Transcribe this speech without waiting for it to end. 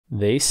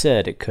They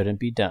said it couldn't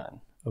be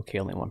done. Okay,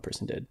 only one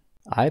person did.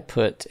 I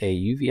put a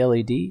UV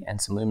LED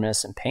and some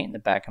luminescent paint in the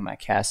back of my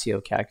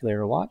Casio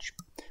calculator watch.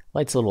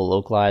 Light's a little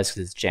localized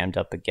because it's jammed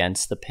up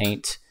against the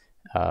paint,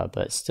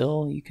 but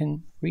still you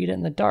can read it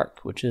in the dark,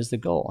 which is the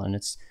goal. And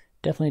it's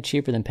definitely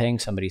cheaper than paying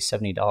somebody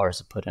 $70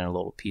 to put in a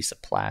little piece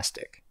of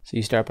plastic. So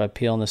you start by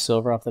peeling the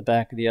silver off the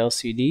back of the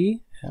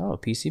LCD. Oh,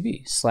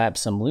 PCB. Slap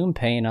some lume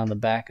paint on the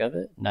back of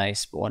it.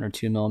 Nice 1 or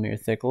 2 millimeter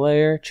thick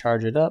layer.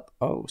 Charge it up.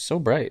 Oh, so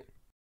bright.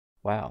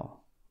 Wow,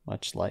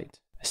 much light.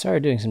 I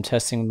started doing some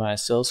testing with my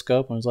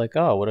oscilloscope and was like,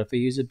 oh, what if I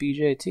use a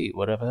BJT?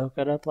 What if I hook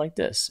it up like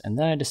this? And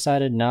then I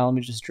decided, now let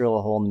me just drill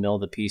a hole in the middle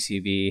of the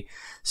PCB,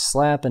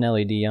 slap an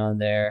LED on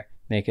there,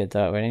 make it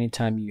that way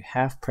anytime you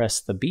half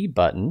press the B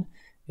button,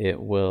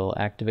 it will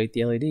activate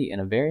the LED in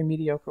a very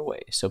mediocre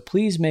way. So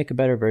please make a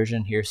better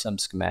version. Here's some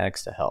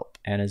schematics to help.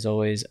 And as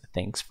always,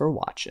 thanks for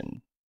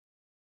watching.